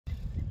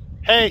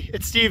Hey,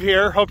 it's Steve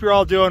here. Hope you're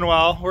all doing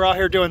well. We're out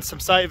here doing some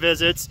site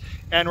visits,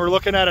 and we're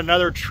looking at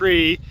another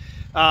tree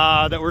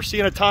that we're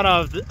seeing a ton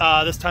of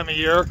this time of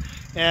year,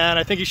 and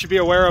I think you should be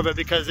aware of it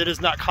because it is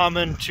not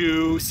common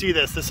to see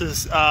this. This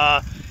is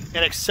an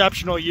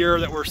exceptional year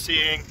that we're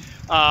seeing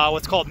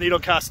what's called needle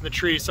cast in the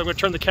tree. So I'm going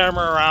to turn the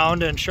camera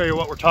around and show you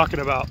what we're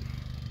talking about.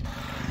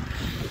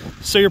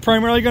 So you're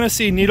primarily going to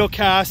see needle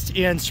cast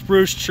in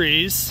spruce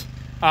trees.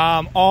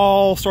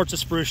 All sorts of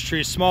spruce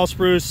trees, small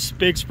spruce,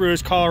 big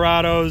spruce,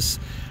 Colorados,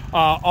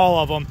 all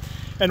of them.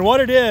 And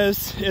what it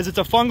is it's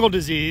a fungal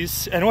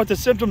disease. And what the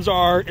symptoms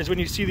are is when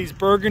you see these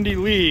burgundy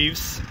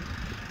leaves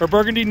or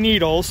burgundy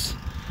needles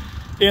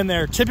in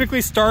there.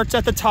 Typically starts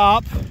at the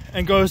top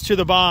and goes to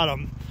the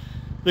bottom.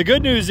 The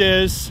good news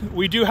is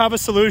we do have a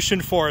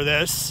solution for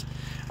this.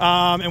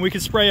 And we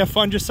can spray a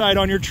fungicide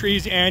on your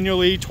trees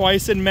annually,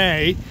 twice in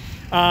May.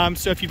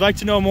 So if you'd like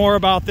to know more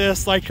about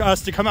this, like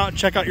us to come out and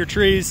check out your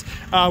trees,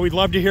 we'd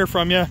love to hear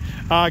from you.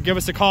 Give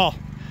us a call.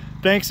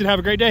 Thanks and have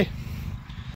a great day.